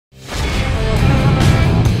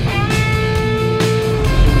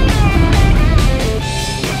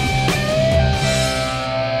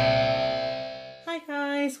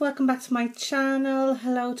welcome back to my channel.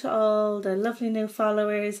 Hello to all the lovely new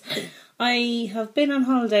followers. I have been on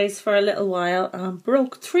holidays for a little while and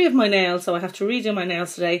broke 3 of my nails, so I have to redo my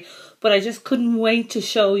nails today, but I just couldn't wait to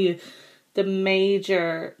show you the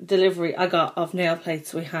major delivery I got of nail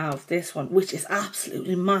plates. We have this one, which is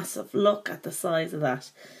absolutely massive. Look at the size of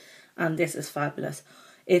that, and this is fabulous.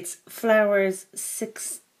 It's Flowers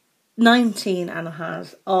 619 and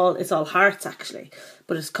it's all hearts actually,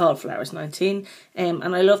 but it's called Flowers 19.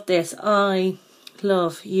 And I love this. I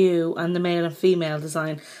love you and the male and female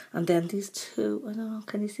design, and then these two, I don't know,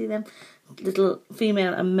 can you see them? Little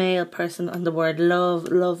female and male person, and the word love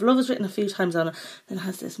is written a few times on it. Then it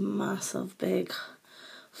has this massive big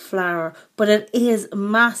flower, but it is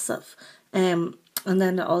massive. And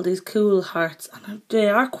then all these cool hearts, and they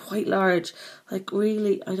are quite large. Like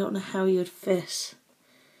really, I don't know how you'd fit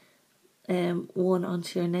one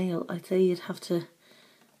onto your nail. I'd say you'd have to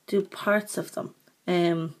do parts of them.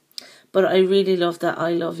 But I really love that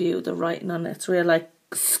I love you, the writing on it. It's real like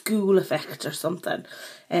school effect or something.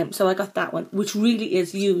 So I got that one, which really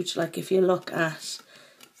is huge. Like if you look at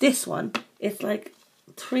this one, it's like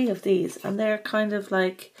 3 of these, and they're kind of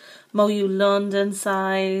like MoU London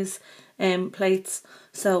size plates.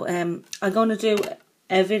 So I'm going to do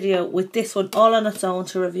a video with this one all on its own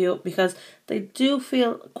to review it, because they do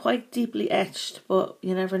feel quite deeply etched, but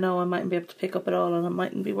you never know, I mightn't be able to pick up it all and it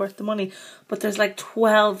mightn't be worth the money. But there's like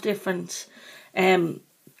 12 different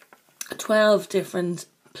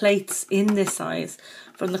plates in this size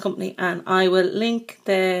from the company, and I will link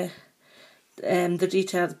the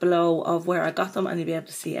details below of where I got them, and you'll be able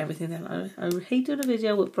to see everything then. I hate doing a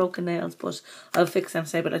video with broken nails, but I'll fix them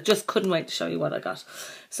today. But I just couldn't wait to show you what I got.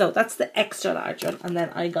 So that's the extra large one, and then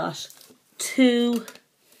I got 2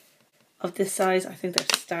 of this size. I think they're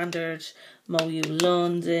standard MoU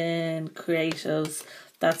London Creatives,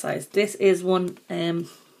 that size. This is one,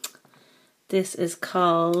 this is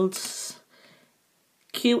called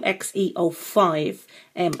QXE05,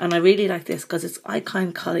 and I really like this because I kind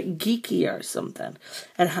of call it geeky or something.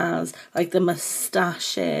 It has like the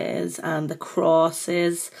moustaches and the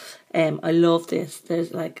crosses. I love this.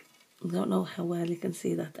 There's like, I don't know how well you can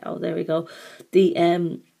see that. Oh, there we go.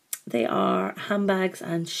 They are handbags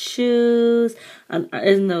and shoes, and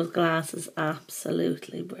isn't those glasses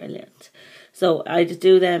absolutely brilliant? So I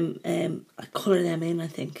do them, I colour them in, I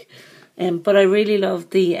think. But I really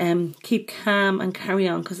love the Keep Calm and Carry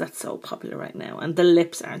On, because that's so popular right now. And the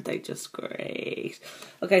lips, aren't they just great?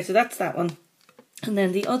 Okay, so that's that one. And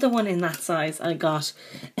then the other one in that size I got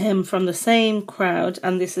from the same crowd,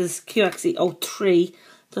 and this is QXE03.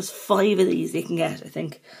 There's 5 of these you can get, I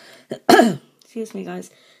think. Excuse me,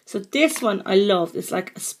 guys. So this one I love. It's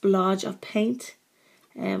like a splodge of paint.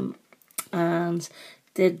 And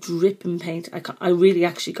the dripping paint, I really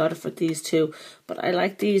actually got it for these 2, but I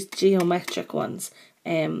like these geometric ones,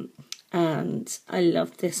 and I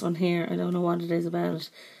love this one here. I don't know what it is about it.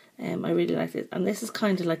 I really like it, and this is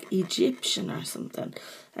kind of like Egyptian or something,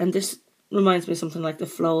 and this reminds me of something like the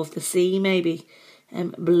flow of the sea, maybe.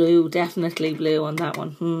 Blue, definitely blue on that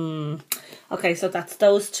one. Okay, so that's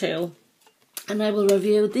those 2. And I will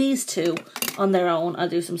review these 2 on their own. I'll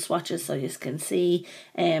do some swatches so you can see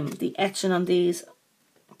the etching on these.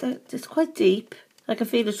 It's quite deep. I can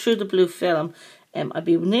feel it through the blue film. I'd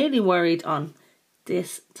be nearly worried on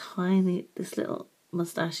this little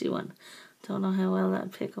moustachy one. Don't know how well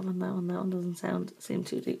that'd pick up on that one. That one doesn't seem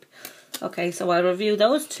too deep. Okay, so I'll review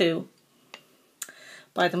those 2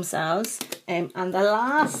 by themselves. And the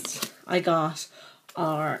last I got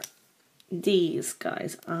are these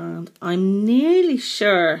guys, and I'm nearly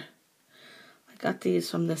sure got these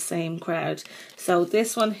from the same crowd. So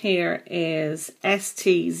this one here is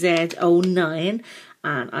STZ09,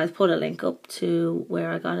 and I'll put a link up to where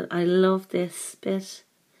I got it. I love this bit.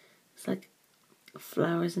 It's like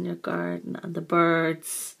flowers in your garden and the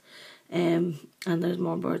birds, and there's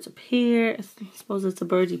more birds up here. I suppose it's a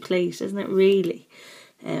birdie plate, isn't it, really?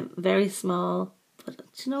 Very small, but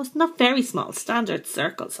you know, it's not very small, standard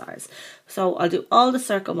circle size. So I'll do all the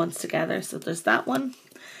circle ones together. So there's that one.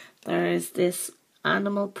 There's this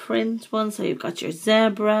animal print one, so you've got your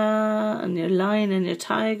zebra and your lion and your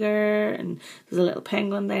tiger, and there's a little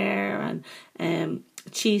penguin there, and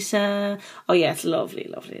cheetah. Oh yeah, it's lovely,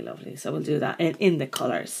 lovely, lovely. So we'll do that in the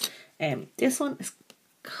colours. This one is,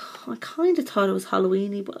 I kind of thought it was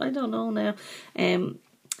Halloweeny, but I don't know now.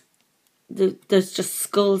 There's just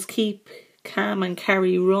skulls, Keep Calm and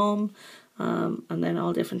Carry Rum. And then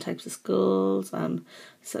all different types of skulls, and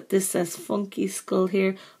so this says funky skull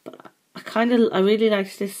here, but I really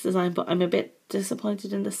liked this design, but I'm a bit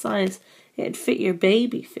disappointed in the size. It'd fit your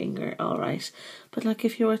baby finger alright, but like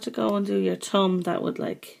if you were to go and do your thumb, that would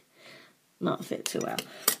like not fit too well.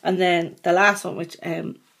 And then the last one, which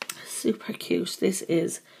super cute. This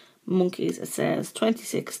is monkeys. It says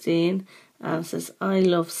 2016, and it says I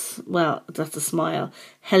love. Well, that's a smile.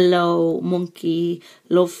 Hello, monkey,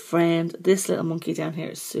 love friend. This little monkey down here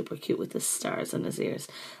is super cute with the stars in his ears,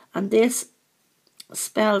 and this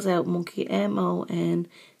spells out monkey, MONKEY.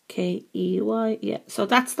 Yeah, so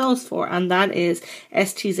that's those 4, and that is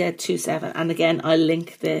STZ27. And again, I'll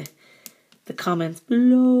link the comments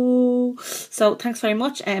below. So thanks very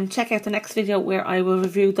much. Check out the next video where I will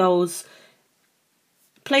review those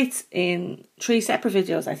plates in 3 separate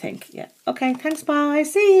videos, I think. Yeah. Okay, thanks, bye.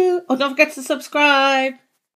 See you. Oh, don't forget to subscribe.